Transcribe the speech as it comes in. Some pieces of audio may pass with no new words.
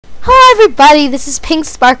Hello everybody, this is Pink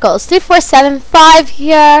Sparkles 3475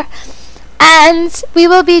 here, and we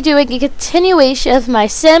will be doing a continuation of my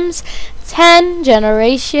Sims 10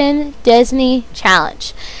 Generation Disney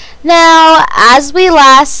Challenge. Now, as we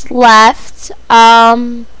last left,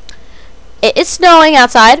 it is snowing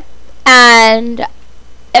outside, and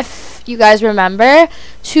if you guys remember,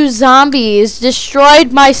 2 zombies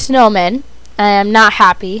destroyed my snowman. I am not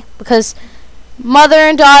happy because mother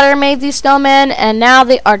and daughter made these snowmen and now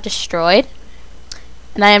they are destroyed,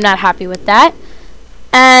 and I am not happy with that.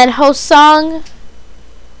 And Hosong,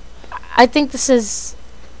 I think there's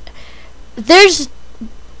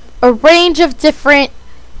a range of different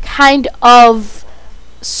kind of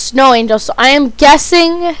snow angels, so I am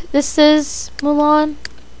guessing this is Mulan.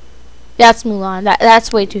 That's Mulan.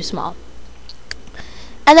 That's way too small.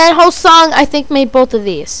 And then Hosong, I think, made both of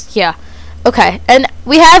these. Yeah. Okay, and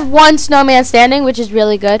we have 1 snowman standing, which is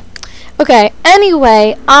really good. Okay,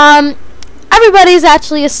 anyway, everybody's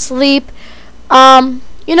actually asleep. You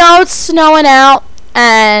know, it's snowing out,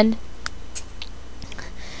 and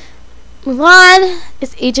Mulan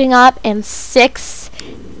is aging up in 6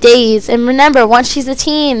 days. And remember, once she's a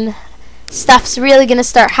teen, stuff's really gonna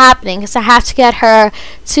start happening, because I have to get her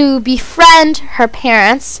to befriend her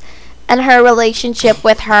parents, and her relationship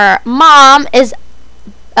with her mom is,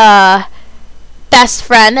 best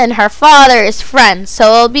friend, and her father is friend,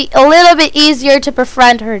 so it'll be a little bit easier to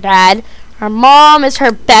befriend her dad. Her mom is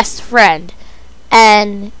her best friend,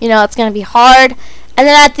 and you know it's gonna be hard. And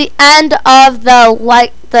then at the end of the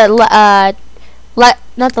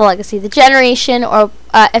generation, or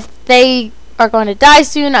if they are going to die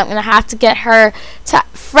soon, I'm gonna have to get her to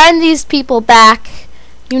friend these people back.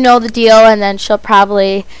 You know the deal. And then she'll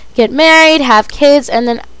probably get married, have kids, and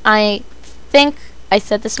then I think I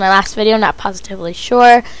said this in my last video, not positively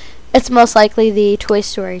sure, it's most likely the Toy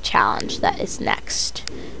Story challenge that is next,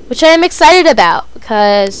 which I am excited about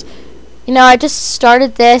because, you know, I just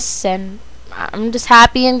started this and I'm just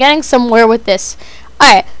happy and getting somewhere with this.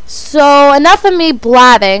 Alright, so enough of me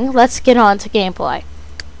blabbing, let's get on to gameplay.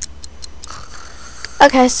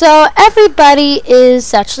 Okay, so everybody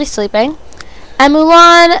is actually sleeping, and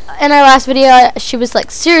Mulan, in our last video, she was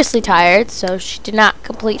like seriously tired, so she did not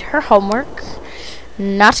complete her homework.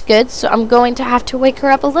 Not good, so I'm going to have to wake her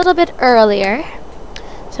up a little bit earlier.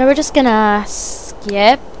 So we're just gonna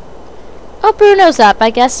skip. Oh, Bruno's up. I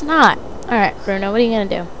guess not. Alright, Bruno, what are you gonna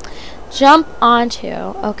do? Jump onto.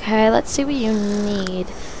 Okay, let's see what you need.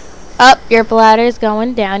 Up, your bladder's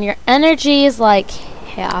going down. Your energy is like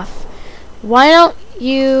half. Why don't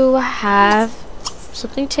you have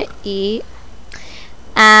something to eat?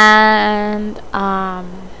 And,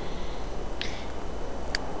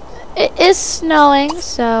 it is snowing,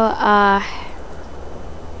 so,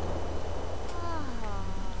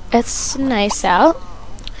 it's nice out.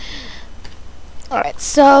 Alright,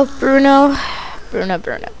 so, Bruno.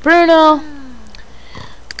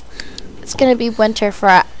 It's gonna be winter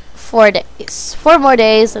for 4 days. 4 more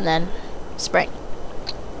days, and then spring.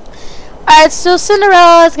 Alright, so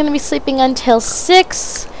Cinderella is gonna be sleeping until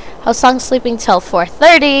 6. Hosong's sleeping till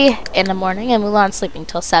 4:30 in the morning, and Mulan's sleeping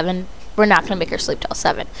till 7. We're not going to make her sleep till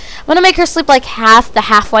 7. I'm going to make her sleep like the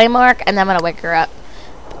halfway mark, and then I'm going to wake her up.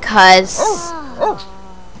 Because...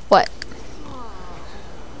 What?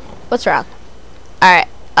 What's wrong? Alright.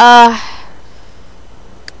 Alright,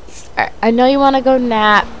 I know you want to go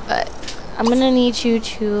nap, but I'm going to need you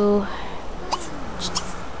to...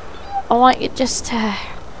 I want you just to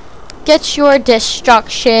get your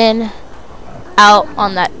destruction out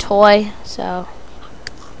on that toy, so...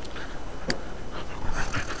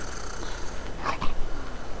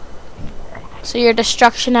 So your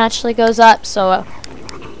destruction actually goes up, so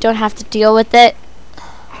you don't have to deal with it.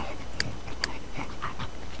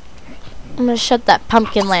 I'm gonna shut that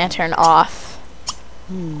pumpkin lantern off.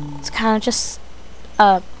 It's kind of just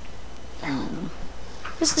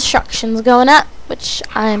this destruction's going up, which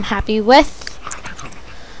I'm happy with,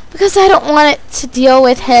 because I don't want it to deal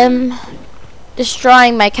with him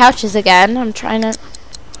destroying my couches again. I'm trying to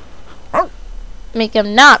make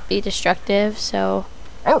him not be destructive, so...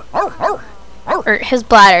 Or his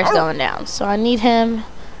bladder's going down, so I need him.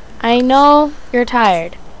 I know you're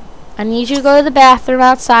tired. I need you to go to the bathroom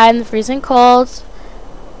outside in the freezing cold,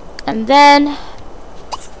 and then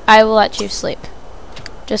I will let you sleep.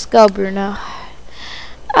 Just go, Bruno.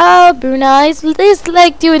 Oh, Bruno, he's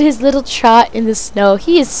like doing his little trot in the snow.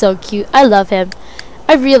 He is so cute. I love him.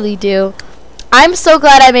 I really do. I'm so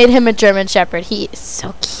glad I made him a German Shepherd. He is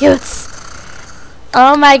so cute.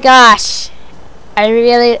 Oh my gosh. I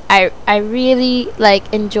really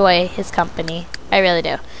like enjoy his company. I really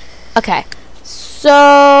do. Okay.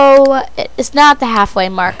 So it is not the halfway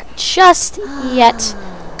mark just yet.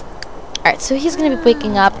 Alright, so he's going to be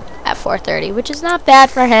waking up at 4:30, which is not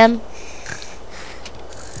bad for him.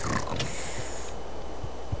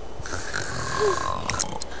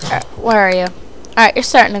 Alright, where are you? Alright, you're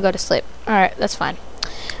starting to go to sleep. Alright, that's fine.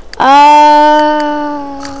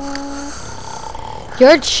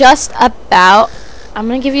 You're just about... I'm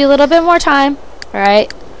going to give you a little bit more time.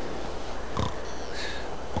 Alright?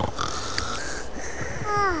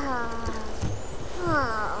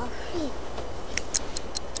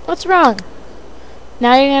 What's wrong?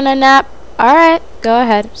 Now you're gonna nap? Alright, go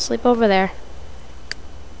ahead. Sleep over there.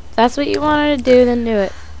 If that's what you wanted to do, then do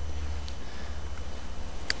it.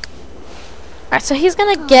 Alright, so he's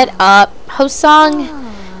gonna get up. Hosung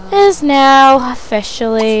is now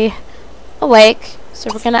officially awake. So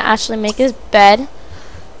we're gonna actually make his bed.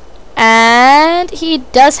 And he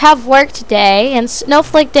does have work today. And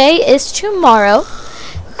Snowflake Day is tomorrow.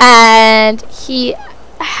 And he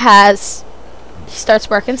starts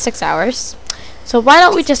work in 6 hours. So why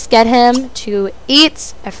don't we just get him to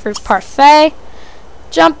eat a fruit parfait,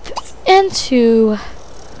 jump into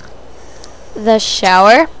the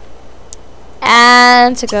shower,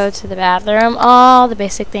 and to go to the bathroom. All the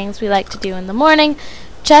basic things we like to do in the morning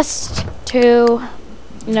just to,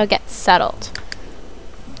 you know, get settled.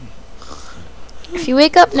 If you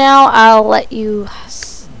wake up now, I'll let you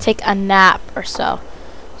take a nap or so.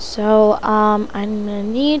 So, I'm gonna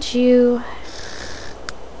need you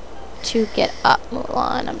to get up,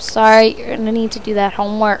 Mulan. I'm sorry, you're gonna need to do that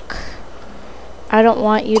homework. I don't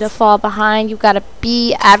want you to fall behind. You've got a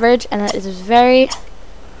B average, and that is very,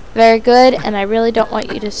 very good, and I really don't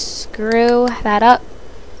want you to screw that up.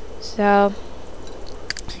 So,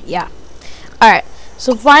 yeah. Alright,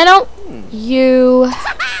 so why don't you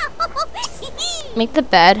make the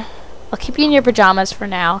bed. I'll keep you in your pajamas for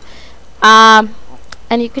now. And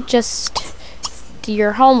you could just do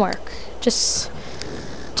your homework. Just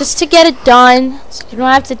to get it done, so you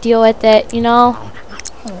don't have to deal with it, you know?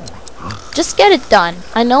 Just get it done.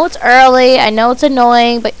 I know it's early, I know it's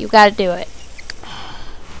annoying, but you gotta do it.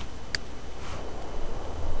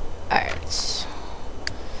 Alright.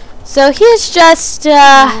 So he's just, you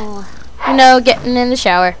know, getting in the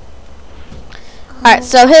shower. Alright,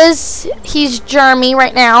 so he's germy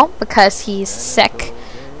right now because he's sick.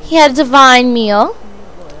 He had a divine meal,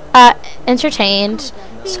 entertained,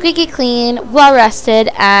 squeaky clean, well rested,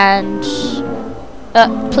 and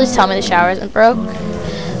please tell me the shower isn't broke.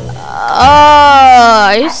 Oh,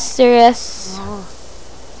 are you serious?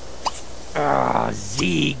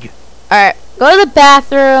 Zeeg. Alright, go to the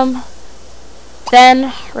bathroom,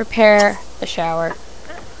 then repair the shower.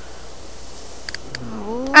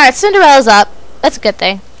 Alright, Cinderella's up. That's a good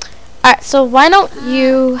thing. Alright, so why don't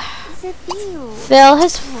you fill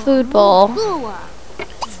his food bowl,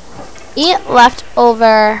 eat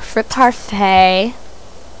leftover fruit parfait,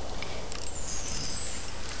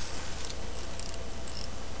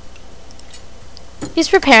 he's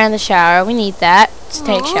preparing the shower. We need that to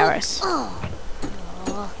take showers.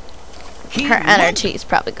 Her energy is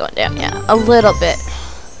probably going down. Yeah, a little bit.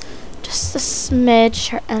 Just a smidge.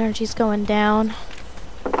 Her energy's going down.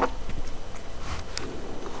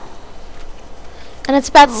 And it's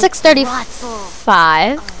about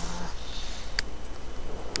 6:35.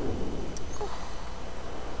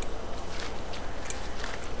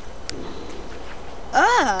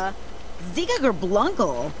 Zigager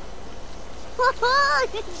Blanco.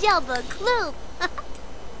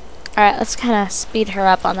 Alright, let's kind of speed her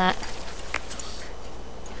up on that.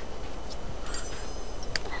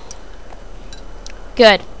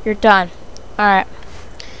 Good, you're done. Alright.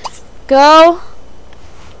 Go.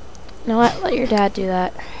 You know what? Let your dad do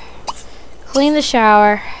that. Clean the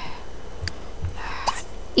shower.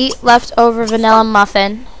 Eat leftover vanilla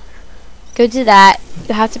muffin. Go do that.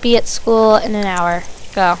 You have to be at school in an hour.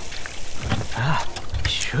 Go.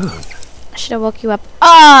 Sure. I should have woke you up.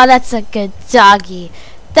 Oh, that's a good doggy.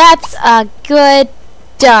 That's a good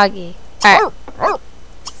doggy. Alright.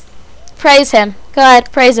 Praise him. Go ahead,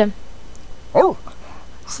 praise him.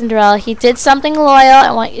 Cinderella, he did something loyal.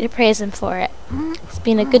 I want you to praise him for it. He's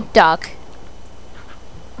being a good dog.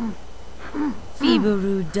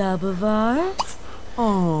 Fibaru Dabavar.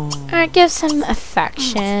 Oh. Alright, give some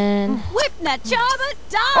affection. Whipna Chaba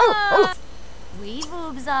Da!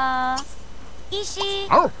 Weeboobza. Ishi.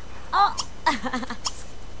 Oh.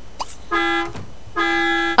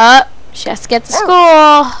 She has to get to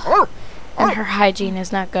school. And her hygiene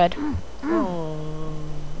is not good. Oh.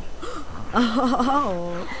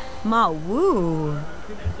 Ma woo.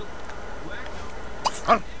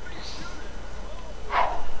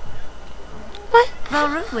 What?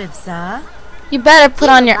 Varu Whipsa. You better put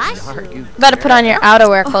on your Rashu.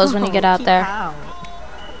 outerwear clothes when you get out there.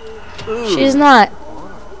 She's not.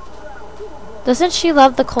 Doesn't she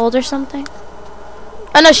love the cold or something?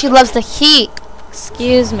 Oh no, she loves the heat.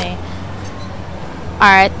 Excuse me.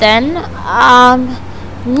 Alright then.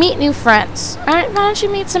 Meet new friends. Alright, why don't you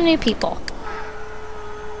meet some new people?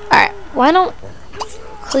 Alright, why don't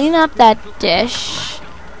clean up that dish.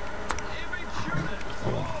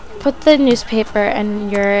 Put the newspaper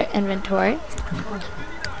in your inventory.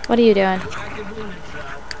 What are you doing?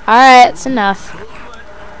 Alright, it's enough.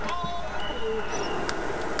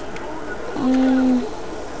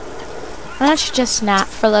 Why don't you just nap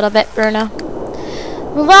for a little bit, Bruno?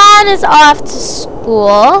 Mulan is off to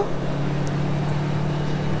school.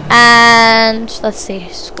 And let's see,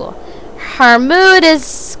 school. Her mood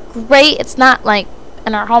is great. It's not like,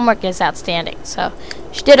 and her homework is outstanding. So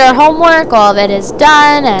she did her homework, all of it is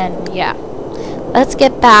done, and yeah. Let's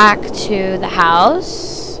get back to the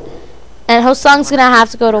house. And Hosung's gonna have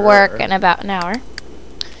to go to work in about an hour.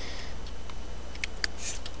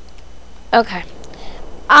 Okay.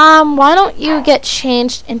 Why don't you get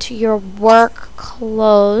changed into your work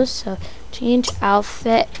clothes? So change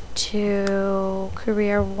outfit to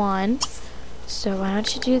career 1. So why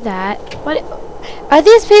don't you do that? What are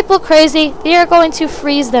these people crazy? They are going to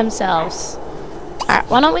freeze themselves. Alright,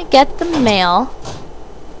 why don't we get the mail?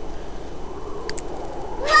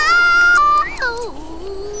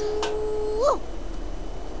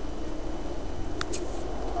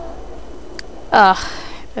 Ugh,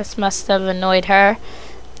 this must have annoyed her.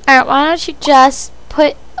 Alright, why don't you just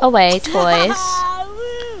put away toys?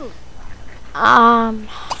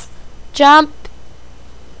 Jump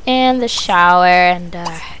in the shower and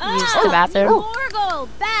use the bathroom. Morgul,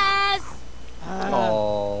 Baz.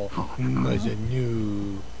 Oh, was a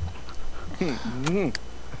new.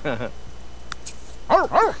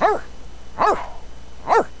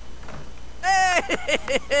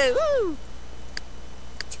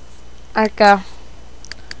 Alright, go.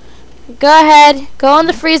 Go ahead. Go in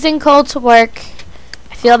the freezing cold to work.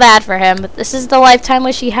 I feel bad for him, but this is the lifetime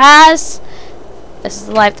wish he has. This is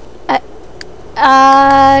the life.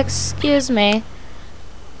 Excuse me.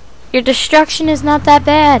 Your destruction is not that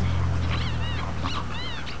bad.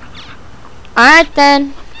 Alright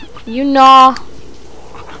then. You know.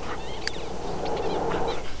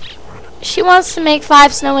 She wants to make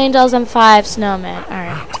 5 snow angels and 5 snowmen.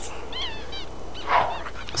 Alright.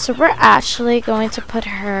 So we're actually going to put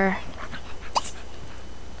her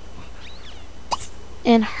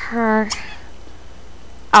in her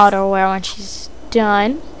outerwear when she's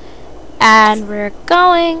done. And we're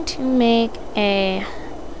going to make a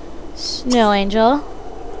snow angel.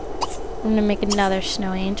 I'm going to make another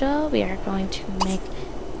snow angel. We are going to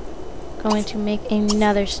make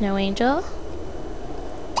another snow angel.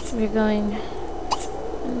 We're going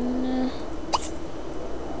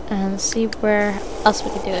and see where else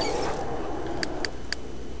we can do it.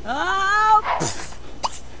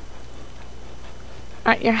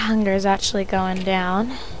 Alright, your hunger is actually going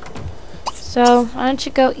down. So, why don't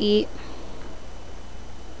you go eat?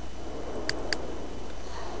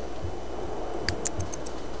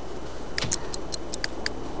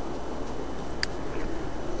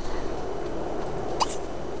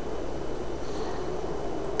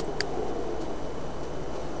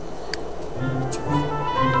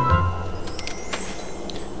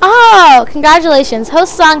 Oh, congratulations.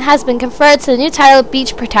 Hosung has been conferred to the new title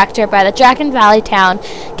Beach Protector by the Dragon Valley Town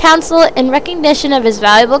Council in recognition of his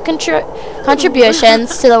valuable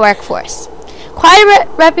contributions to the workforce. Quite a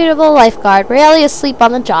reputable lifeguard, rarely asleep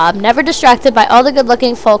on the job, never distracted by all the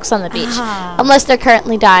good-looking folks on the beach, unless they're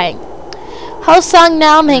currently dying. Hosung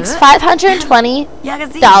now makes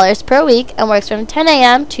 $520 per week and works from 10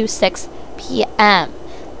 a.m. to 6 p.m.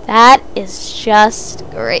 That is just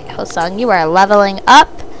great, Hosung. You are leveling up.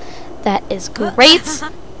 That is great.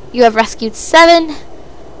 You have rescued 7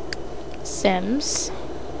 Sims.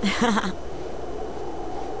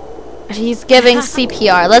 He's giving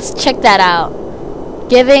CPR. Let's check that out.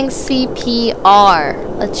 Giving CPR.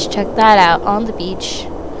 Let's check that out on the beach.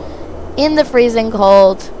 In the freezing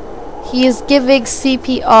cold. He is giving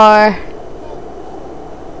CPR.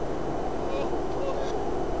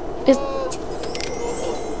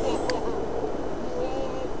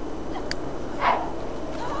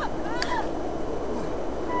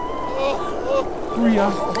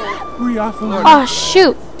 Oh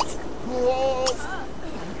shoot!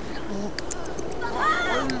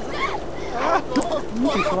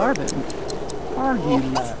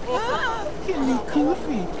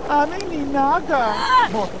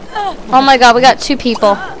 Oh my god, we got 2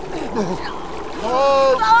 people.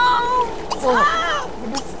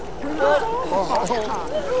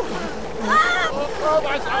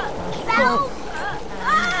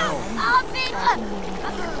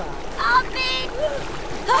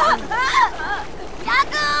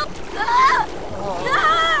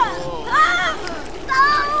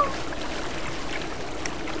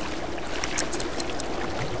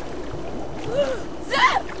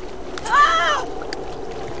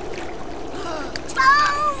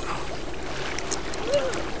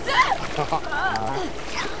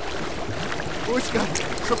 Ośka,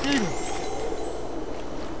 Szopin!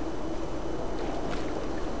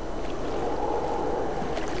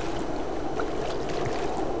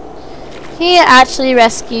 He actually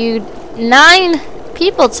rescued 9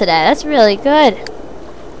 people today. That's really good.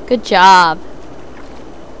 Good job.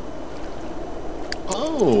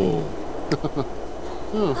 Oh!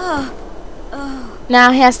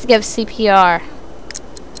 Now he has to give CPR.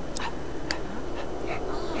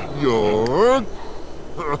 You're...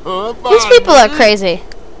 These people are crazy.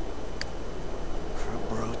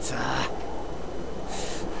 Bruta.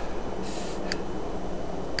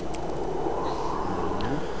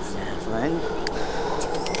 Zevlin.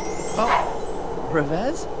 Oh,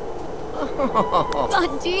 Revez?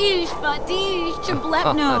 Badish,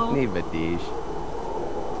 Chablepno. Ni Vadish.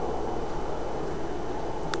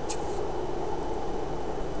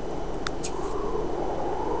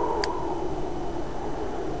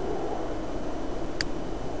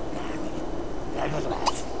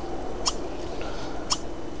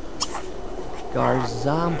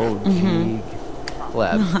 Garzamble Jig.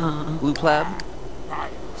 Pleb. Blue pleb.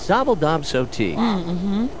 Zabble Dob Soti.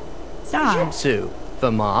 Sa. Su.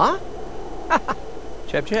 Fama?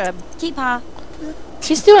 Cheb Cheb. Keepa.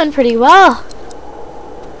 She's doing pretty well.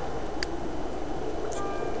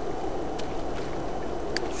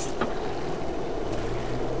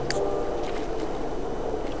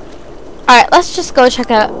 Alright, let's just go check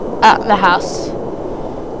out the house.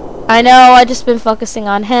 I know I've just been focusing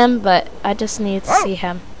on him, but I just need to see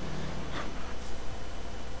him.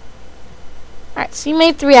 Alright, so you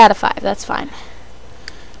made 3 out of 5. That's fine.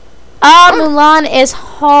 Mulan is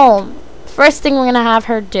home. First thing we're going to have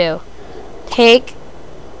her do. Take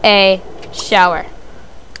a shower.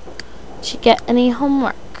 Did she get any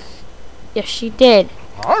homework? Yes, she did.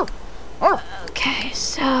 Okay,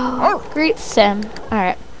 so greet Sim.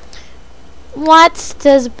 Alright. What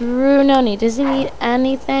does Bruno need? Does he need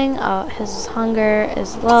anything? Oh, his hunger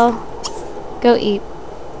is low. Go eat.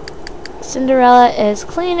 Cinderella is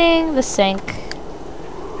cleaning the sink.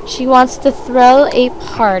 She wants to throw a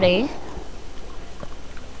party.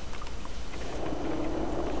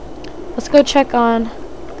 Let's go check on...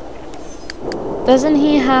 Doesn't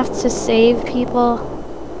he have to save people?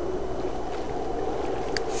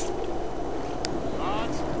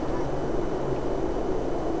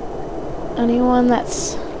 Anyone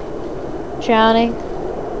that's drowning?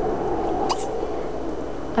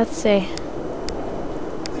 Let's see.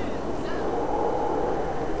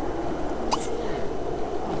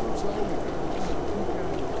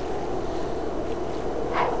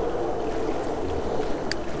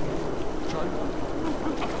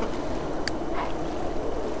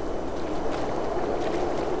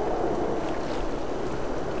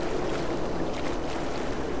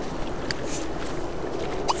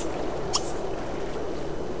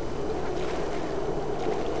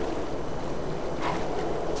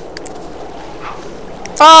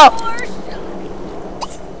 Oh!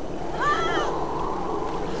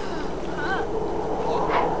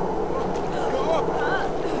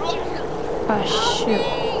 Oh,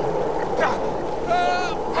 shoot.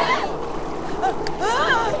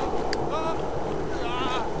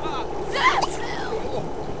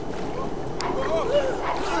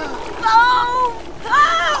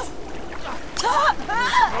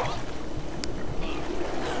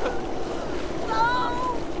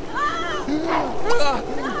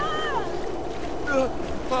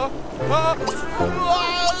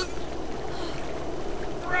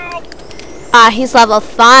 He's level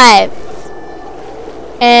 5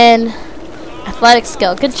 in athletic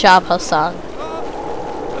skill. Good job, Hosong.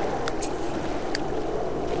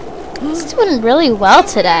 He's doing really well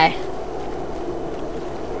today.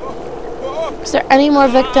 Is there any more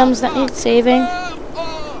victims that need saving?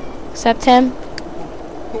 Except him?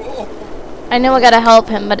 I know I gotta help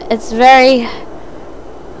him, but it's very,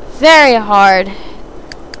 very hard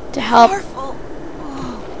to help.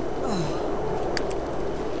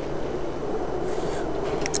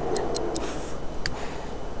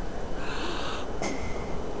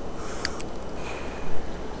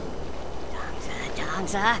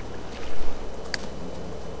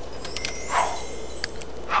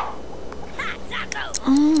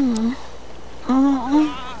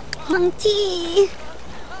 tea.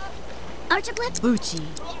 Archibald. Bucci.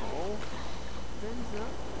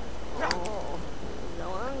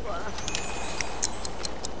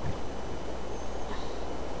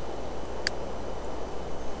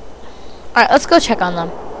 Alright, let's go check on them.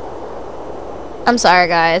 I'm sorry,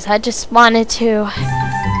 guys. I just wanted to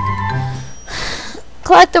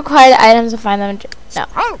collect the required items and find them. No.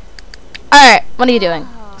 Alright, what are you doing?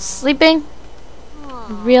 Sleeping?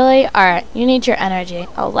 Really? Alright, you need your energy.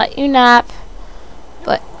 I'll let you nap,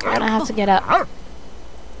 but you're gonna have to get up.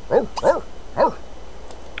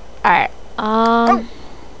 Alright,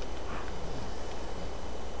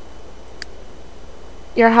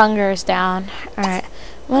 your hunger is down. Alright.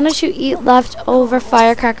 Why don't you eat leftover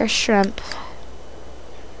firecracker shrimp?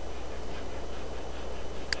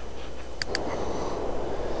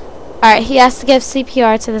 Alright, he has to give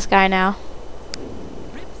CPR to this guy now.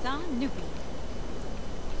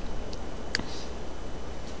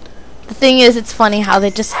 The thing is, it's funny how they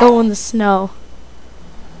just go in the snow.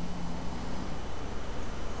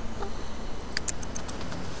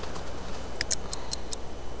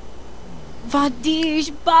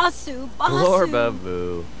 Vadish Basu Basu.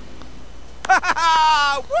 Glorbavu. Ha ha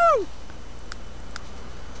ha! Woo!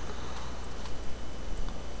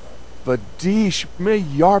 Vadish me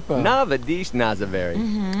yarpa. Na Vadish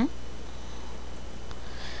Nazaveri.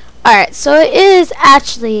 Alright, so it is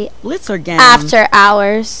actually Litzergam. after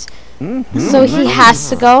hours. So he has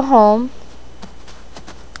to go home.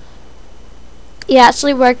 He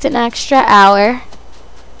actually worked an extra hour.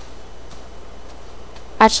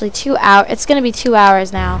 Actually 2 hours. It's going to be 2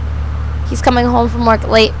 hours now. He's coming home from work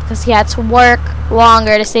late because he had to work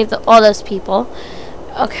longer to save all those people.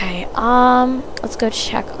 Okay, let's go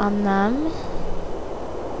check on them.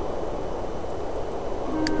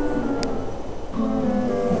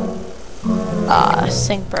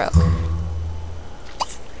 Sink broke.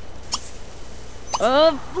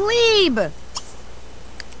 Fleeb.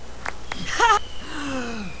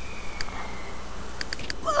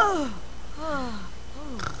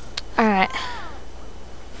 Alright.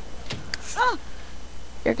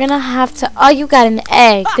 You're gonna have to... Oh, you got an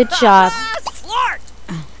A. Good job.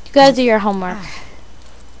 You gotta do your homework.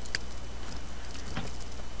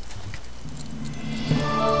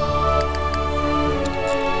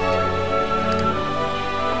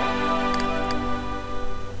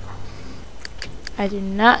 I do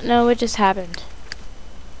not know what just happened.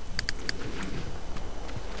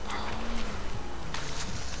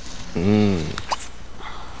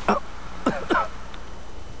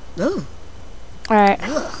 Alright.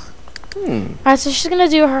 Alright, so she's gonna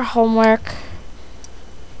do her homework.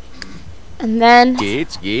 And then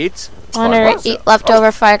Gates. want her to eat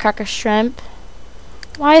leftover firecracker shrimp.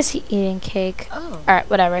 Why is he eating cake? Alright,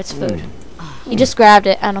 whatever, it's food. He just grabbed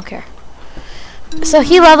it, I don't care. So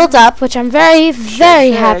he leveled up, which I'm very,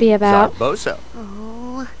 very happy about. Zarboso.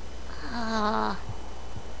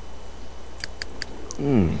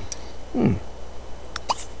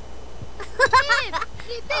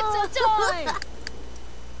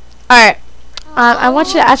 Alright. I want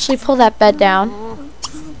you to actually pull that bed down.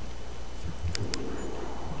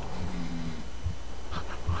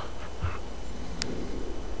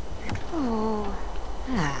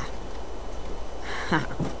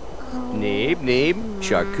 Neeb,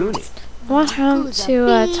 Charkuni. I want him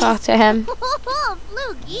to talk to him.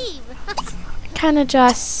 Kind of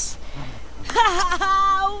just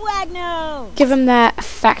Wagno. give him that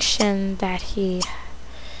affection that he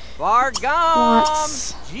Vargam.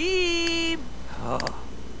 wants. Jeeb. Oh.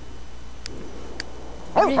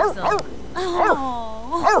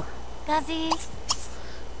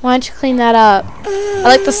 Why don't you clean that up? I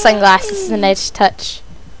like the sunglasses. This is a nice touch.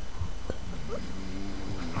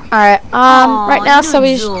 Alright, right now, so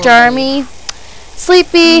he's Jeremy,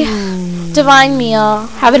 Sleepy, Divine Meal,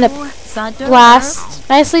 having a blast,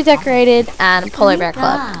 nicely decorated, and Polar Bear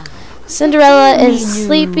Club. Cinderella is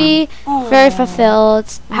sleepy, very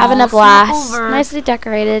fulfilled, having a blast, nicely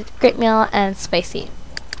decorated, great meal, and spicy.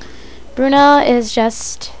 Bruno is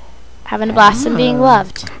just having a blast and being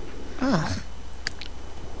loved.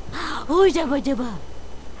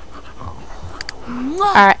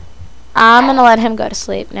 Alright, I'm gonna let him go to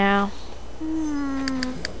sleep now.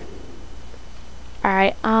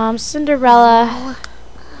 Alright, Cinderella,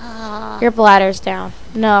 your bladder's down.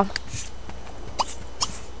 No.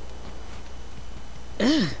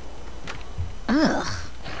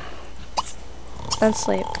 Then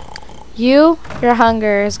sleep. Your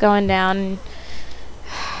hunger is going down.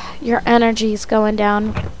 Your energy is going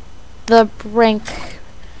down the brink.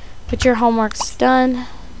 But your homework's done.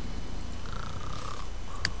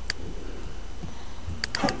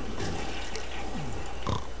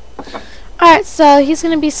 so he's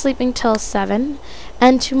going to be sleeping till 7.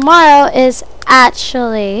 And tomorrow is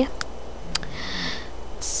actually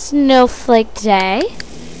Snowflake Day.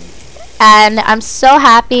 And I'm so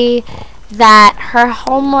happy that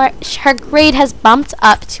her grade has bumped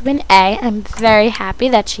up to an A. I'm very happy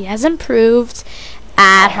that she has improved.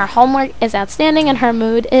 And her homework is outstanding and her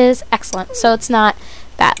mood is excellent. So it's not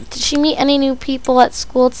bad. Did she meet any new people at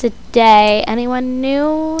school today? Anyone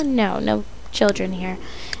new? No children here.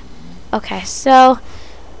 Okay, so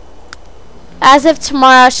as of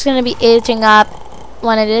tomorrow, she's going to be aging up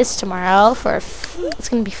when it is tomorrow. It's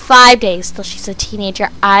going to be 5 days till she's a teenager.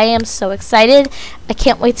 I am so excited. I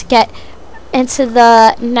can't wait to get into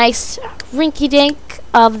the nice rinky-dink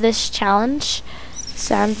of this challenge.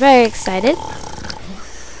 So I'm very excited.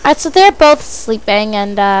 Alright, so they're both sleeping,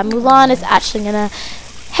 and Mulan is actually going to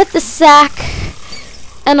hit the sack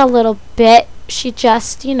in a little bit. She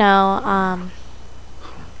just, you know,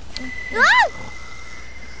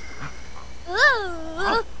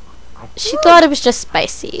 she thought it was just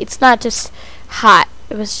spicy. It's not just hot.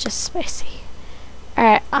 It was just spicy.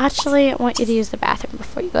 Alright, actually, I want you to use the bathroom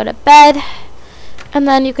before you go to bed. And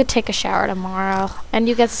then you could take a shower tomorrow. And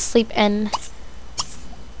you get to sleep in.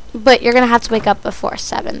 But you're going to have to wake up before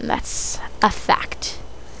 7. That's a fact.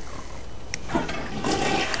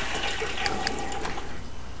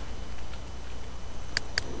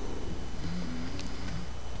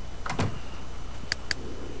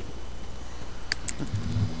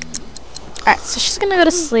 Alright, so she's going to go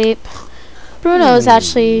to sleep. Bruno is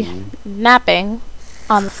actually napping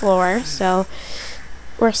on the floor, so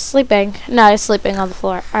we're sleeping. No, he's sleeping on the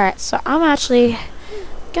floor. Alright, so I'm actually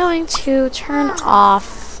going to turn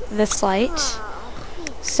off this light.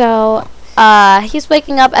 So, he's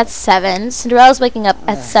waking up at 7. Cinderella's waking up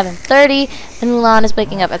at 7:30, and Mulan is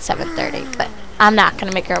waking up at 7:30. But I'm not going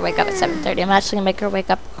to make her wake up at 7:30. I'm actually going to make her wake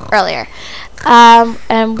up earlier.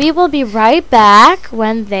 And we will be right back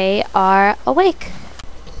when they are awake.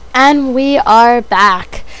 And we are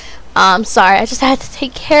back. Sorry, I just had to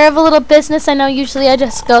take care of a little business. I know usually I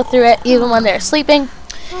just go through it even when they're sleeping.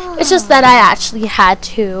 It's just that I actually had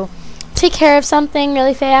to take care of something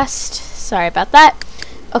really fast. Sorry about that.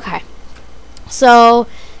 Okay. So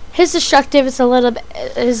his destructive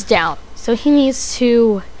is down. So he needs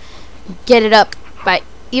to get it up. But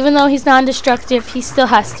even though he's non-destructive, he still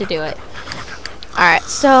has to do it. Alright,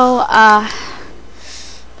 so I'm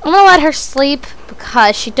gonna let her sleep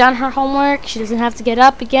because she done her homework. She doesn't have to get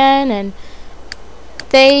up again, and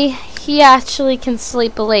he actually can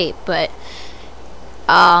sleep late, but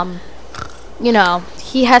you know,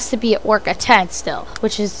 he has to be at work at 10 still,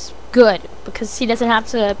 which is good because he doesn't have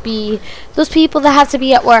to be those people that have to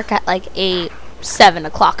be at work at like 7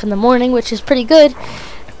 o'clock in the morning, which is pretty good,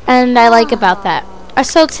 and I like about that.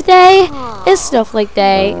 So today is Snowflake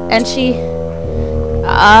Day, and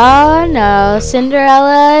oh no,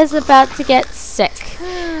 Cinderella is about to get sick.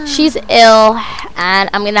 She's ill, and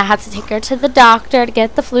I'm gonna have to take her to the doctor to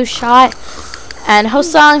get the flu shot. And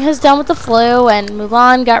Hosang has done with the flu, and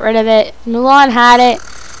Mulan got rid of it. Mulan had it,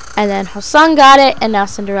 and then Hosang got it, and now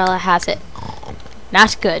Cinderella has it.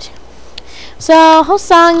 Not good. So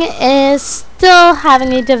Hosang is still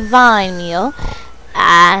having a divine meal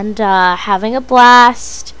and having a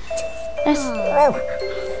blast.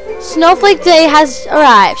 Snowflake Day has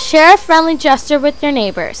arrived. Share a friendly gesture with your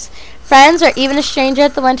neighbors, friends, or even a stranger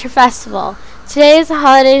at the Winter Festival. Today is a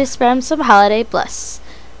holiday to spread some holiday bliss.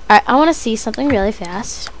 Alright, I want to see something really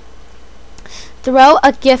fast. Throw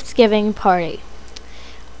a gift-giving party.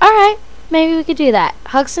 Alright, maybe we could do that.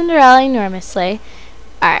 Hug Cinderella enormously.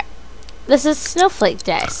 Alright, this is Snowflake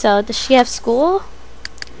Day, so does she have school?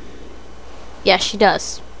 Yes, she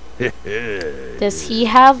does. Does he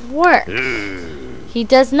have work? He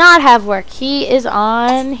does not have work. He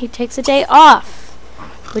takes a day off,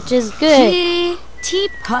 which is good.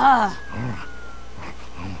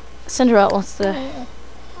 Cinderella wants to...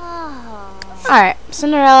 Alright,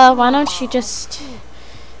 Cinderella, why don't you just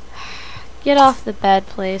get off the bed,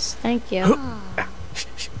 please? Thank you.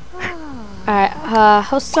 Alright,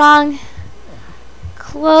 Hosang,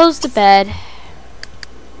 close the bed.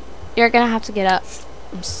 You're gonna have to get up.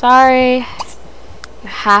 I'm sorry. You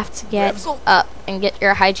have to get up and get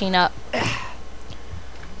your hygiene up.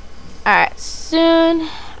 Alright, soon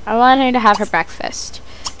I want her to have her breakfast.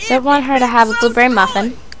 So I want her to have a blueberry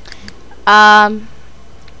muffin.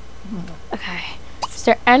 Okay. Is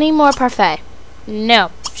there any more parfait? No.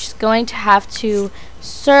 She's going to have to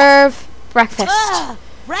serve breakfast.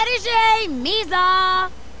 Rédigé, mise.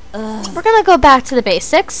 We're gonna go back to the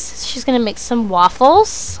basics. She's gonna make some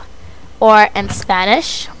waffles, or in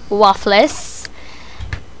Spanish, waffles.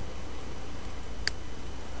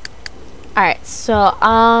 Alright, so,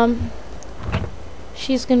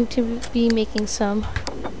 she's going to be making some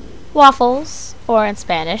waffles, or in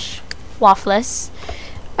Spanish, waffles.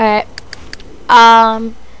 Alright,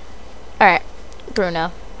 alright,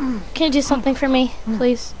 Bruno. Can you do something for me,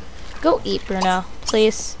 please? Go eat, Bruno,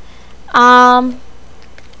 please. Yeah,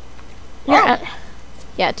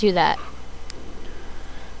 do that.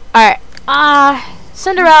 Alright,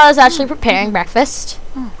 Cinderella is actually preparing breakfast.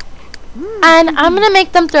 And I'm gonna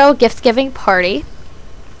make them throw a gift-giving party.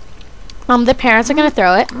 The parents are gonna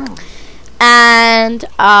throw it. And,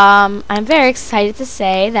 I'm very excited to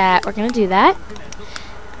say that we're gonna do that.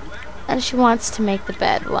 And she wants to make the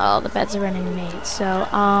bed. Well, the bed's already made, so,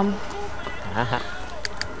 alright,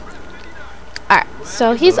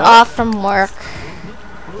 so he's off from work.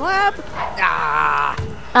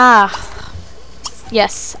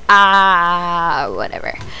 Yes,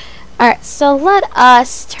 whatever. Alright, so let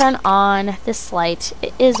us turn on this light.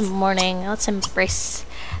 It is morning. Let's embrace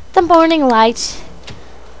the morning light.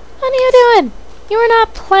 What are you doing? You are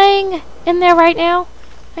not playing in there right now?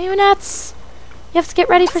 Are you nuts? You have to get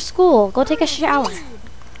ready for school. Go take a shower.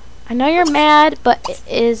 I know you're mad, but it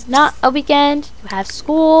is not a weekend. You have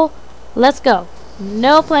school. Let's go.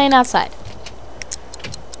 No playing outside.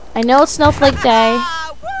 I know it's Snowflake Day,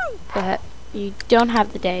 but you don't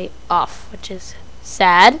have the day off, which is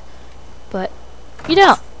sad, but you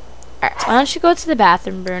don't. Alright, why don't you go to the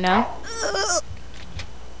bathroom, Bruno?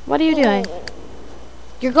 What are you doing?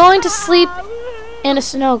 You're going to sleep in a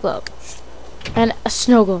snow globe. And a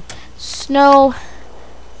snow globe. Snow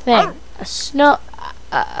thing. A snow...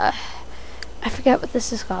 I forget what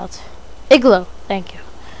this is called. Igloo. Thank you.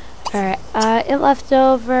 Alright, it left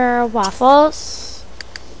over waffles.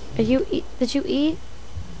 Did you eat?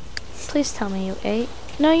 Please tell me you ate.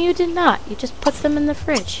 No, you did not. You just put them in the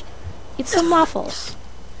fridge. Eat some waffles.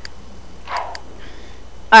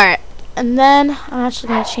 Alright, and then I'm actually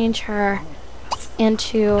going to change her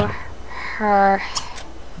into her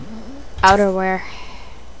outerwear.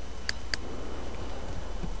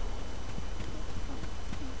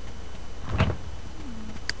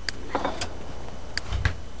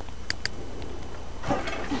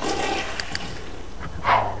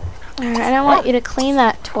 Alright, and I want you to clean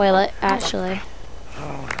that toilet, actually.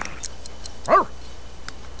 Does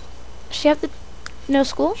she have no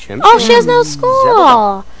school? Oh, she has no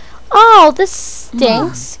school! Oh, this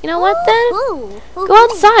stinks. You know what, then? Go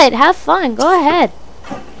outside. Have fun. Go ahead.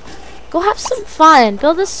 Go have some fun.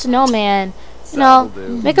 Build a snowman. You know,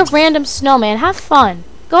 make a random snowman. Have fun.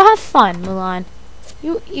 Go have fun, Mulan.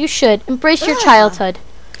 You should. Embrace your childhood.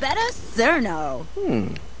 Better Cerno.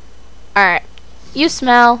 Alright. You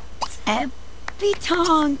smell.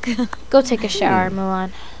 Tonk. Go take a shower,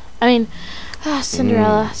 Mulan. I mean,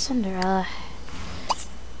 Cinderella. Cinderella.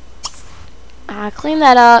 Clean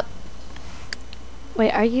that up.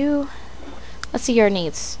 Wait, are you... Let's see your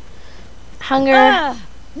needs. Hunger.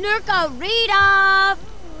 Nurka Rita.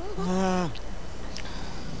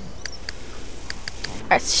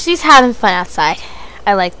 Alright, she's having fun outside.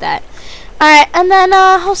 I like that. Alright, and then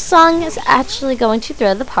Hosung is actually going to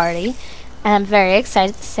throw the party. And I'm very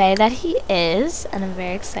excited to say that he is. And I'm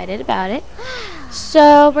very excited about it.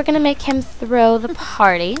 So, we're going to make him throw the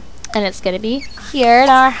party. And it's going to be here in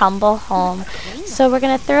our humble home. So, we're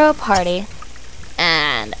going to throw a party.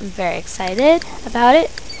 And I'm very excited about it.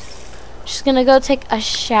 She's going to go take a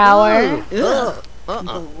shower.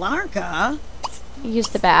 Blanca. Use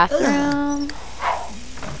the bathroom.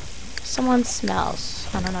 Someone smells.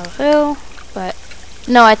 I don't know who, but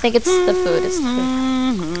no, I think it's the food. It's the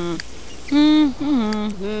food.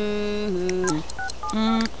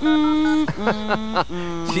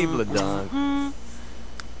 Jibladon.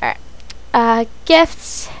 Alright.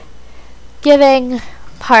 Gifts giving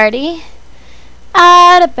party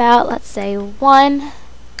at about, let's say, 1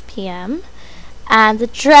 p.m. And the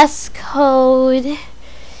dress code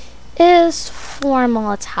is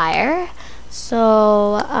formal attire.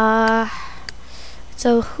 So,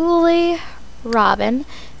 Hooli, Robin,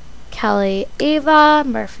 Kelly, Ava,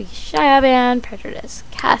 Murphy, Shayaban, Prejudice,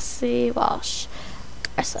 Cassie, Walsh,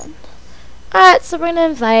 Arson. Alright, so we're gonna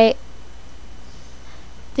invite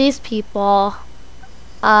these people,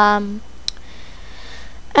 and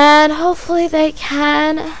hopefully they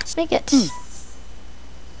can make it.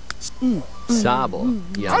 Sabel.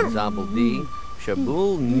 Yan Zabel D.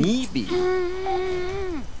 Shabul Nibi.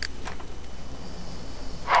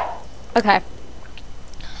 Okay.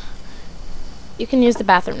 You can use the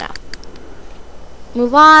bathroom now.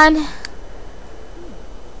 Move on.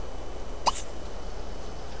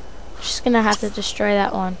 Just gonna have to destroy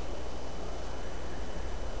that one.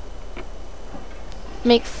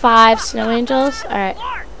 Make 5 snow angels. Alright.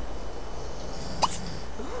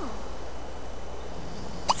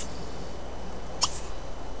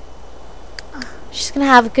 She's gonna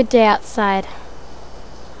have a good day outside.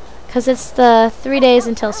 'Cause it's the 3 days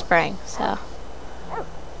until spring, so.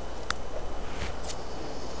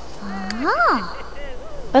 Oh.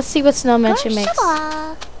 Let's see what snowman she makes.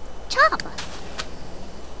 Chop.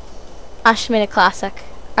 Ah, she made a classic.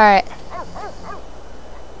 Alright.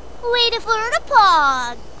 Wait for the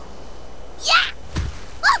pog. Yeah.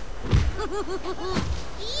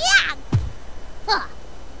 Yeah. Huh.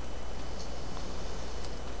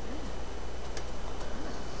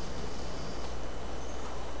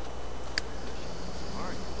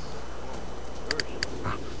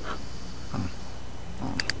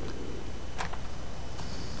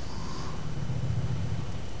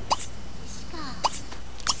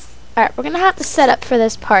 Alright, we're gonna have to set up for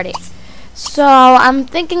this party. So, I'm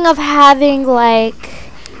thinking of having,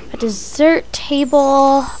 like, a dessert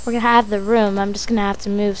table. We're gonna have the room. I'm just gonna have to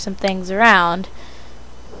move some things around.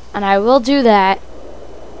 And I will do that.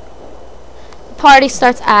 The party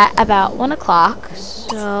starts at about 1 o'clock.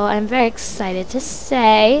 So, I'm very excited to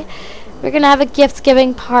say we're gonna have a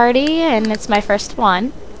gift-giving party, and it's my first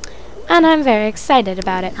one. And I'm very excited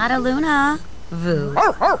about it. Cataluna. Voo.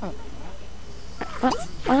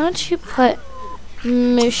 Why don't you put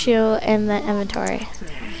Mushu in the inventory?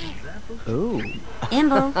 Ooh.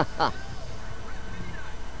 Imbo.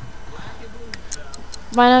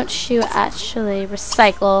 Why don't you actually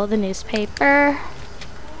recycle the newspaper?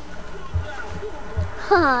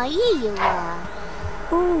 Oh, here you are.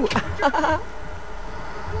 Ooh.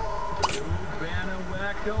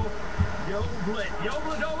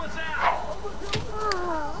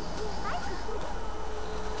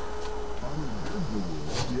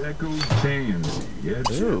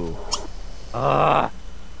 Ooh.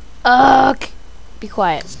 Ugh. Be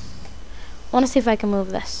quiet. I want to see if I can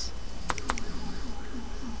move this.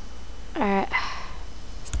 Alright.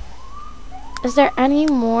 Is there any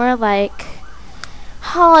more, like,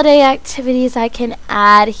 holiday activities I can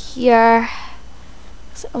add here?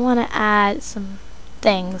 'Cause I want to add some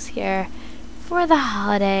things here for the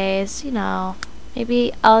holidays, you know.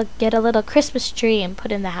 Maybe I'll get a little Christmas tree and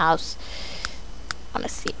put in the house. I want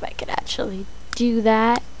to see if I could actually do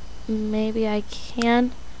that. Maybe I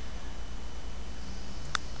can.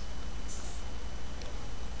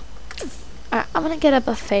 Alright, I'm gonna get a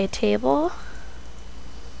buffet table.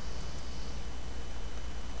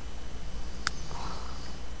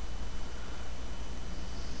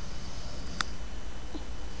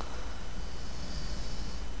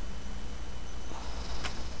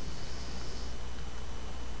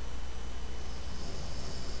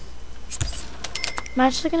 I'm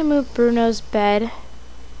actually gonna move Bruno's bed.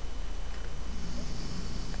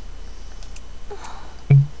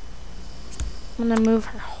 I'm gonna move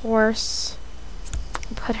her horse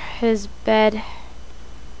and put his bed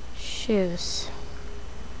shoes.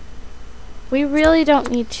 We really don't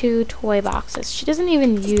need 2 toy boxes. She doesn't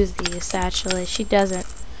even use these, actually. She doesn't.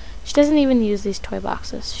 She doesn't even use these toy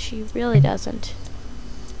boxes. She really doesn't.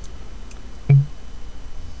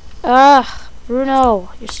 Ugh, Bruno,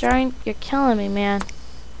 you're killing me, man.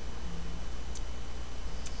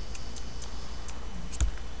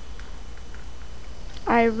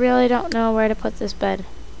 I really don't know where to put this bed.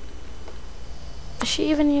 Does she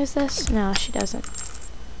even use this? No, she doesn't.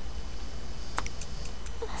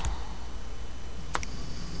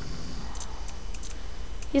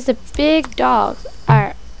 He's a big dog.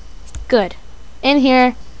 Alright. Good. In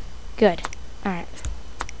here. Good. Alright.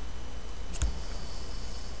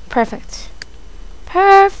 Perfect.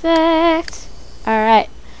 Perfect. Alright.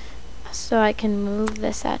 So I can move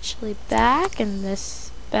this actually back and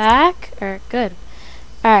this back. Good.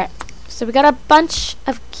 Alright. So we got a bunch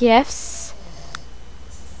of gifts.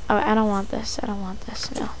 Oh, I don't want this. I don't want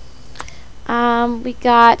this. No. We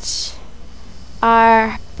got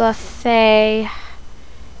our buffet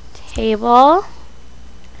table.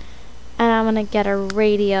 And I'm gonna get a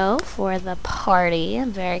radio for the party.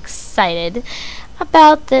 I'm very excited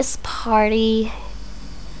about this party.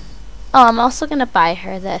 Oh, I'm also gonna buy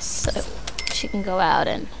her this so she can go out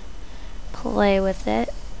and play with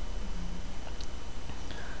it.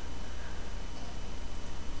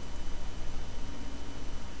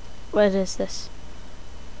 What is this?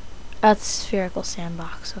 Oh, it's a spherical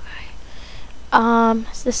sandbox. Okay.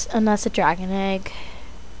 Is this? Oh, no, that's a dragon egg.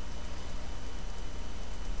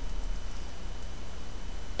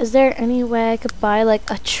 Is there any way I could buy like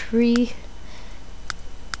a tree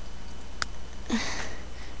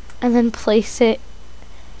and then place it?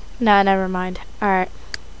 No, never mind. Alright.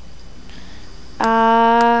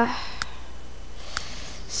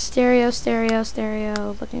 Stereo.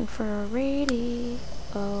 Looking for a radio.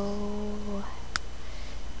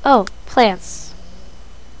 Oh, plants.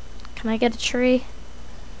 Can I get a tree?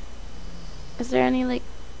 Is there any like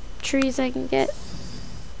trees I can get?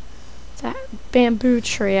 It's a bamboo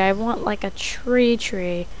tree. I want like a tree.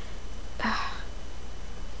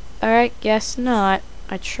 Alright, guess not.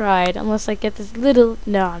 I tried. Unless I get this little...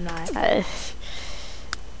 No, I'm not. Alright.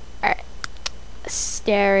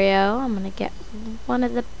 Stereo. I'm gonna get one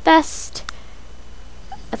of the best.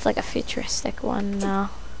 It's like a futuristic one now.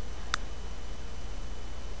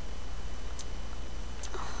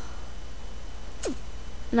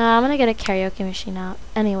 No, I'm gonna get a karaoke machine out.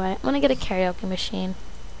 Anyway, I'm gonna get a karaoke machine.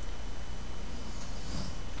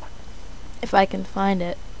 If I can find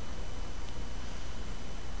it.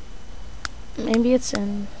 Maybe it's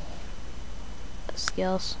in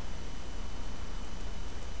skills.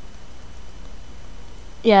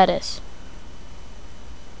 Yeah, it is.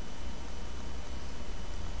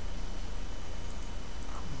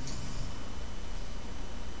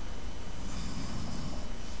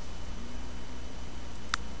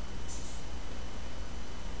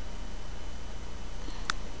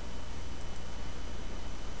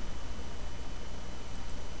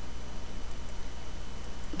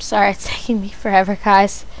 Sorry, it's taking me forever,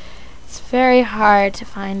 guys. It's very hard to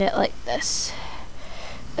find it like this.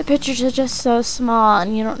 The pictures are just so small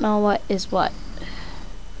and you don't know what is what.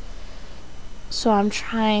 So I'm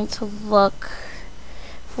trying to look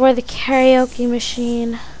for the karaoke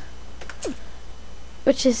machine,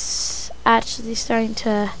 which is actually starting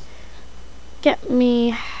to get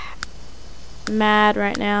me mad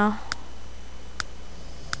right now.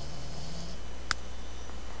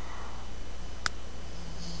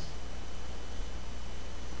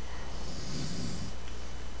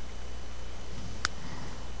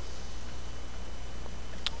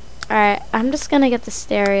 Alright, I'm just gonna get the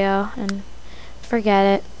stereo and forget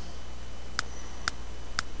it.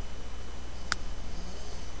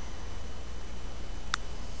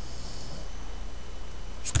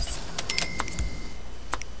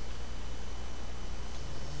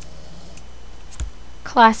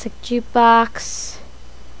 Classic jukebox.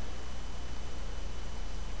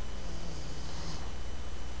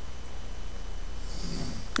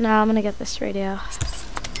 No, I'm gonna get this radio.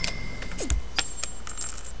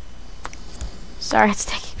 Sorry, it's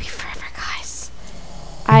taking me forever, guys.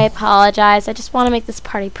 I apologize. I just want to make this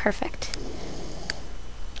party perfect.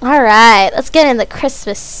 Alright, let's get in the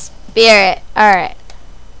Christmas spirit. Alright.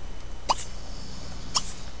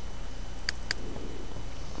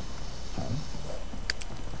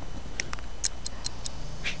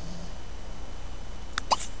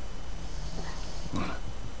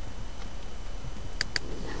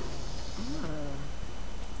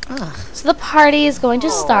 So the party is going to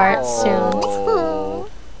start soon.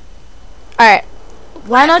 Alright.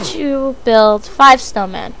 Why don't you build 5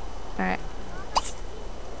 snowmen? Alright.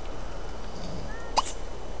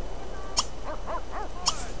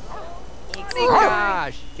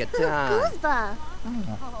 Gosh, get down. Goosebumps.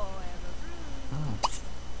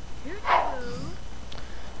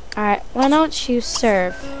 Alright, why don't you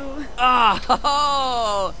serve?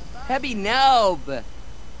 Oh, heavy nob.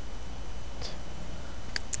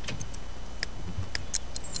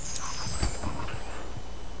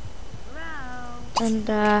 And,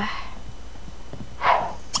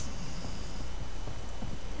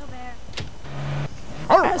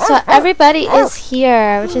 so everybody is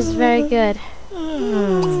here, which is very good.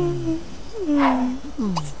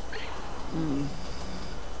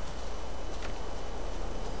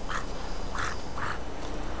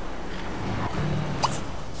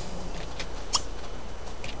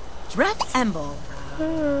 Dreth Emble.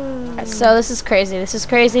 So this is crazy. This is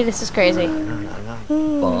crazy. This is crazy.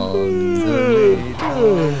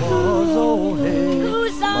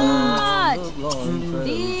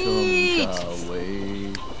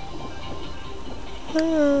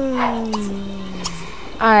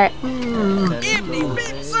 Alright.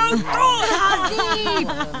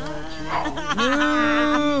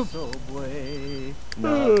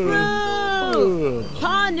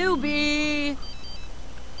 Panubi.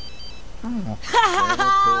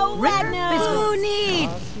 Red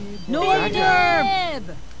Norderb.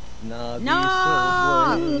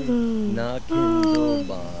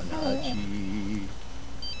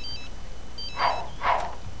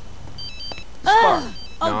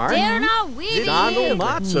 Oh, dare not we?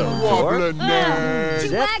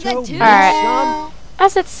 Alright.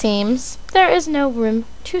 As it seems, there is no room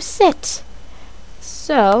to sit.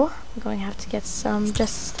 So, I'm going to have to get some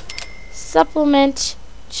just supplement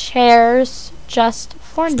chairs just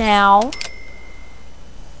for now.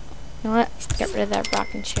 You know what? Get rid of that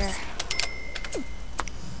rocking chair.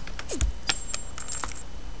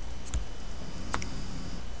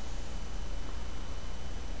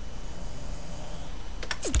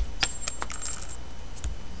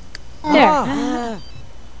 there.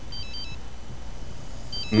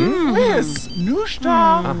 Yes,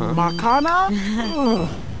 Nushta, Makana.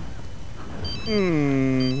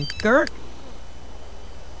 Gert.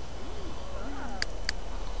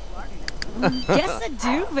 Guess a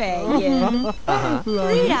duvet. Yeah.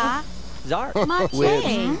 Rita. Zart.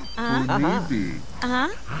 Mache.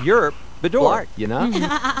 Yerp. Bedor. You know?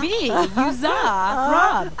 B. Yuza.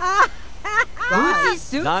 Rob. Bootsy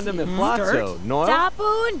Suitsy. Nanda Miflatso. Noel.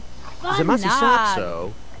 Tapoon. Zamasi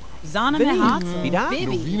Satso. Zana Vinny. Mehatso. Bida.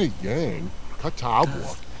 Bibi. Novena Yang,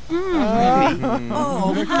 Katabwa.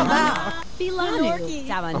 Filanu.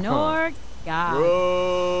 Tamanorg. God.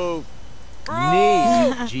 Bro.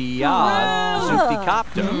 Nee. Gia.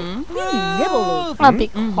 Zuftikopto. I'll be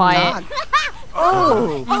quiet.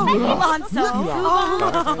 Alonso.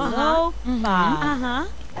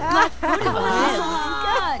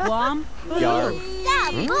 Guam. Yarb. Yeah,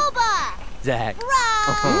 Booba. Zach.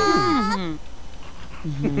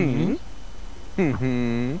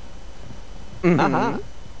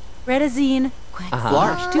 Redazine.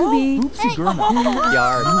 Flarsh. Tubi. Oopsie Gurma.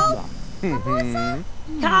 Yarb.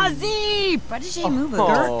 Kazi. Prodigy Muba. Oh.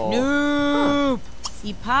 Noop.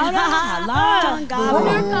 Ipauda. Hala.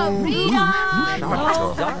 Gabonarka. Rita.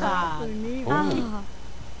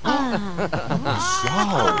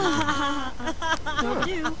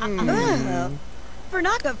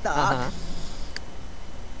 Uh-huh.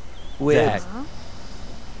 With.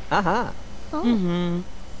 Uh-huh.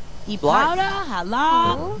 Ipauda. Hala.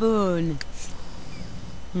 Boon.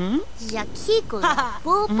 Yakiko.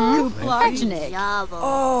 Booba. Kuplarchnik. Jabo.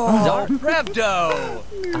 Zart. Revdo.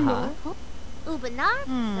 Uh-huh. Ubanar.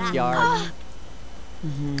 Yarb.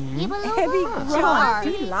 Ibaloma.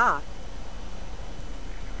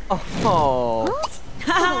 Oh.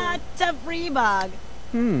 Tafreebog.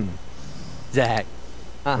 Zach.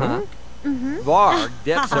 Uh-huh. Varg.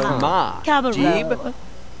 Depso Ma. Jeeb. Cabarro.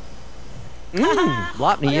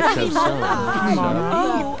 Lopney Ipso Son.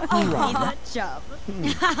 He's a chub.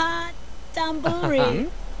 Tamburi.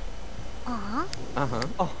 Uh-huh.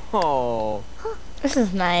 Oh. This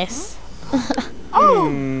is nice.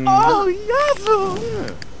 Oh, Yazoo.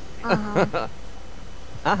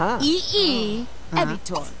 Uh-huh. E.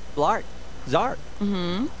 Evitor. Blart. Zart.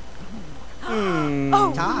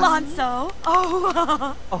 Lonzo.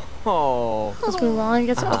 Oh. Does Mulan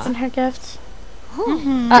get to open her gift?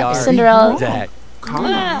 Yarb. Cinderella. Zach.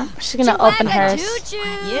 She's gonna open hers.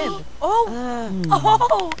 Yib.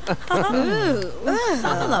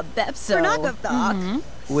 Samala Bepso.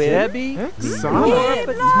 Webby.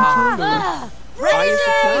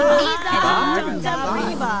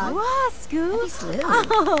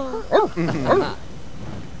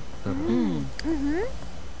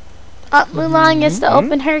 Mulan gets to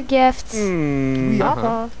open her gift.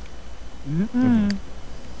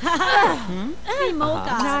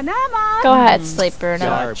 Go ahead, sleep, Bruno.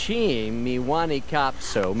 Jarchi. Miwani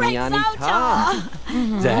Kapso. Miani Ta.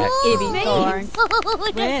 Zach.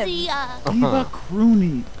 Eva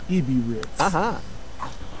Crooney. Ibi Ritz. Uh-huh.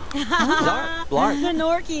 Zart. Blart.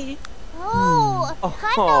 Norky. Oh,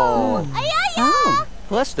 Oh. Ayaya.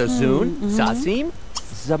 Plesto Zun. Sasim.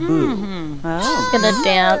 Zabu. She's gonna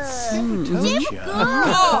dance.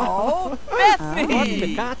 Oh, Bethany.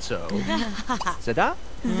 Picasso. Sada.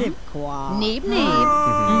 Zipqua. Neeb.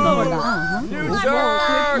 Lorla.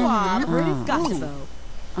 Gossabo.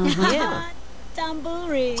 Yeah.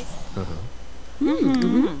 Tamburi.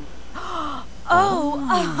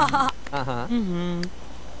 Uh-huh.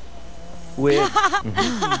 With.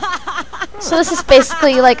 So this is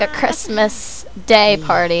basically like a Christmas Day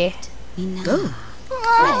party.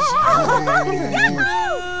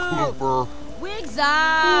 Hooper, Wigs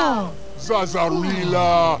out.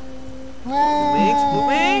 Zazarila.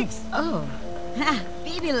 Winks. Oh.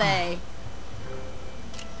 Baby lay.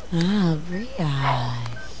 Bria.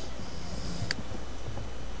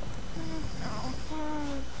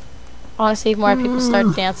 I want to see if more people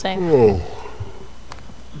start dancing.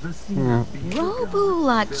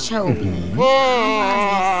 Robula Chobi.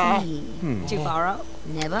 Tufaro.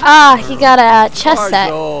 Never. Ah, he got a chess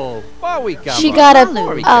set. She got a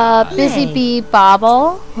Busy Bee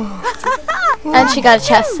bauble. And she got a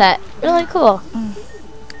chess set. Really cool.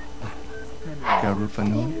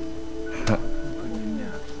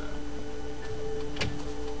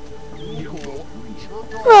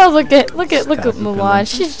 Oh, look at Mulan.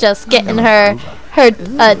 She's just getting her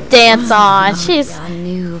dance on.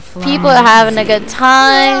 People are having a good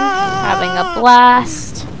time, having a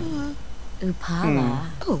blast. Upala.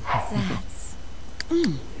 Oh, that's.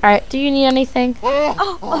 Alright, do you need anything?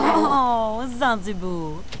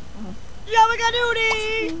 Zanzibar.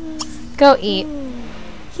 Yamagadoonie. Go eat.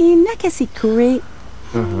 nakasi kure.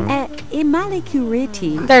 Imali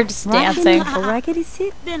kureti. They're just dancing. Raggedy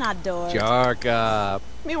sit. Then I do it. Jarka.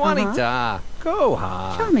 Miwanita.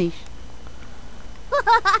 Koha. Shamish.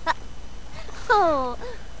 Oh.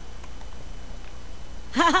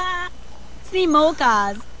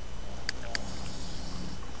 Sneemokas.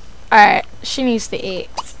 Alright, she needs to eat.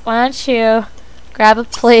 Why don't you grab a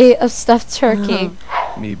plate of stuffed turkey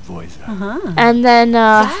Me voice. and then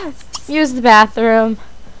use the bathroom.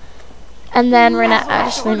 And then we're gonna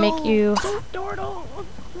actually make you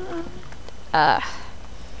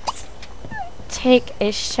take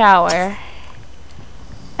a shower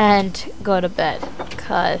and go to bed,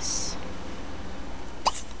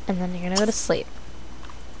 and then you're gonna go to sleep.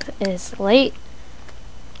 It is late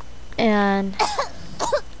and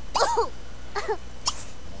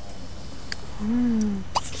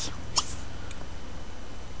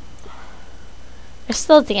they're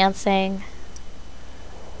still dancing.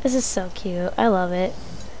 This is so cute. I love it.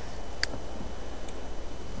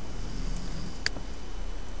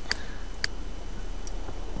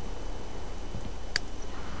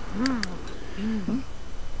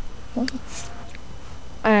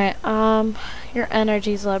 Alright, your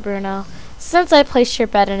energy's low, Bruno. Since I placed your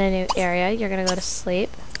bed in a new area, you're gonna go to sleep.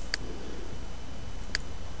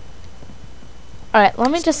 Alright, let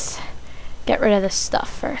me just get rid of this stuff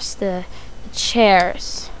first. The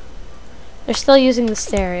chairs. They're still using the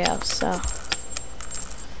stereo, so.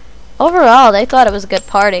 Overall, they thought it was a good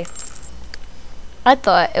party. I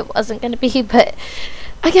thought it wasn't going to be, but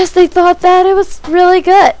I guess they thought that it was really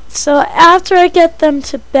good. So after I get them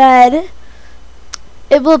to bed,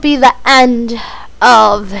 it will be the end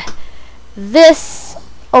of this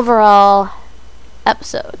overall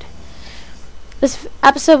episode. This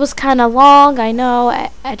episode was kind of long, I know.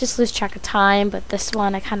 I just lose track of time, but this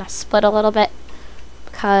one I kind of split a little bit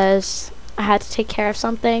because I had to take care of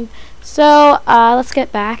something. So let's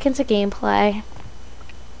get back into gameplay.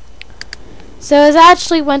 So it's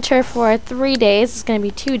actually winter for 3 days. It's going to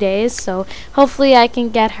be 2 days. So hopefully I can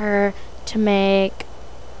get her to make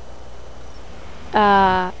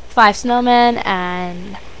 5 snowmen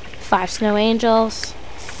and 5 snow angels.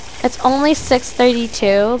 It's only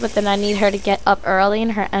 6:32, but then I need her to get up early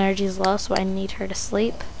and her energy is low, so I need her to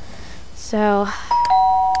sleep. So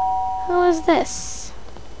who is this?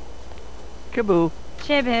 Kaboo.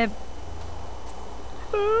 Shibib.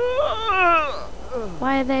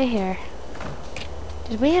 Why are they here?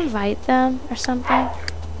 Did we invite them or something?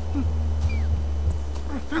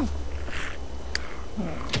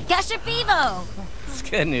 Gashafivo.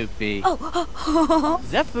 Skanupi. Oh.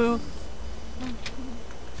 Zephu.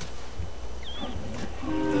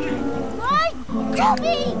 Right?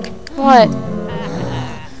 Kobe! What?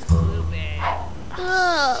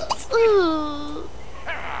 Ooh.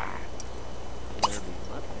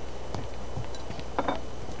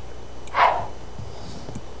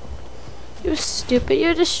 You stupid,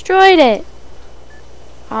 you destroyed it.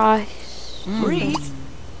 Ah, Breathe.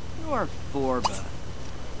 You're Forba.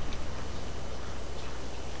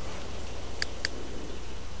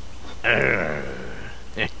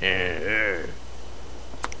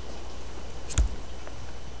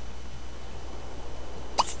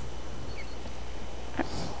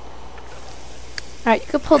 alright, you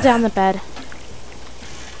can pull down the bed.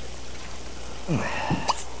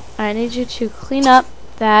 I need you to clean up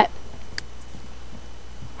that.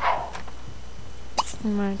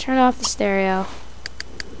 I'm going to turn off the stereo.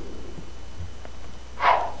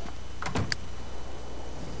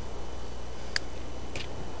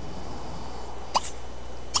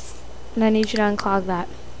 And I need you to unclog that.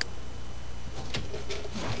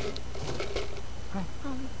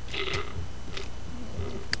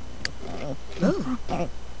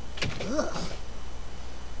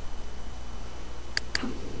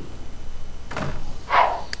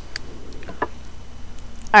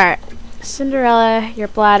 Alright. Cinderella, your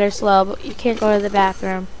bladder's low, but you can't go to the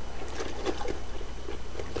bathroom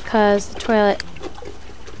because the toilet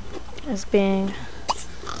is being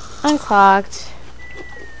unclogged.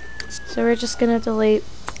 So we're just gonna delete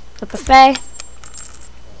the buffet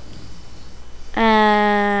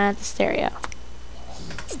and the stereo.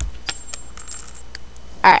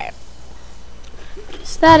 Alright.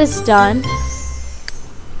 So that is done.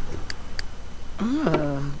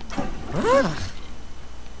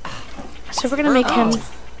 So we're gonna make him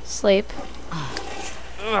sleep.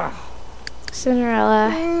 Cinderella,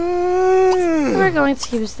 we're going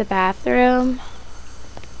to use the bathroom.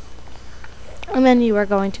 And then you are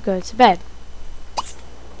going to go to bed.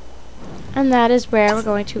 And that is where we're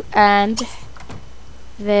going to end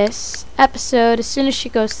this episode as soon as she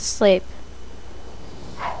goes to sleep.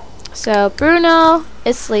 So Bruno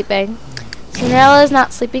is sleeping. Cinderella is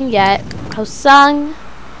not sleeping yet. Hosung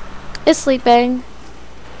is sleeping.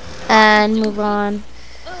 And Mulan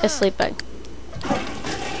is sleeping.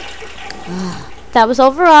 That was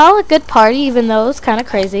overall a good party, even though it was kind of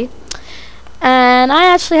crazy. And I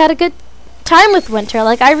actually had a good time with Winter.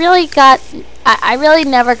 Like, I really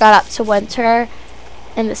never got up to Winter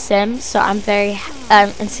in The Sims, so I'm very,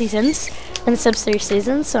 in The Sims 3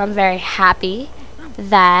 seasons, so I'm very happy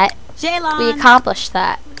that we accomplished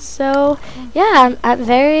that. So, yeah, I'm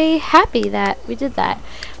very happy that we did that.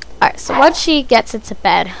 Alright, so once she gets into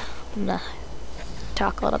bed, I'm gonna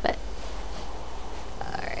talk a little bit.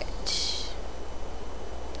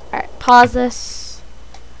 Alright, pause this.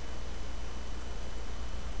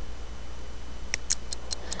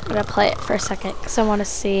 I'm gonna play it for a second because I want to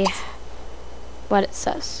see what it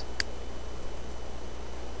says.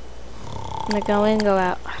 I'm gonna go in, go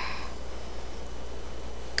out.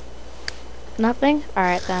 Nothing?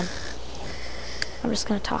 Alright then. I'm just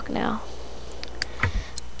gonna talk now.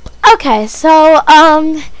 Okay, so,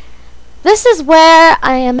 this is where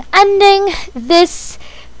I am ending this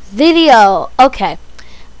video. Okay.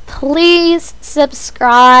 Please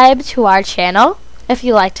subscribe to our channel. If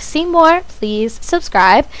you like to see more, please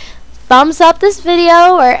subscribe. Thumbs up this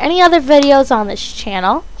video or any other videos on this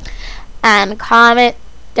channel. And comment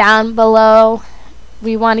down below.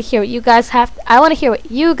 We want to hear what you guys have. I want to hear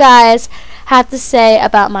what you guys have to say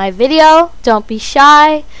about my video. Don't be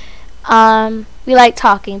shy. We like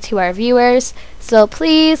talking to our viewers. So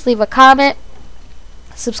please leave a comment,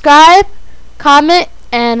 subscribe, comment,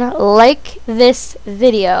 and like this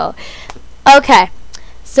video. Okay,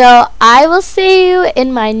 so I will see you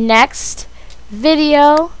in my next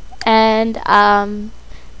video, and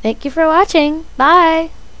thank you for watching. Bye.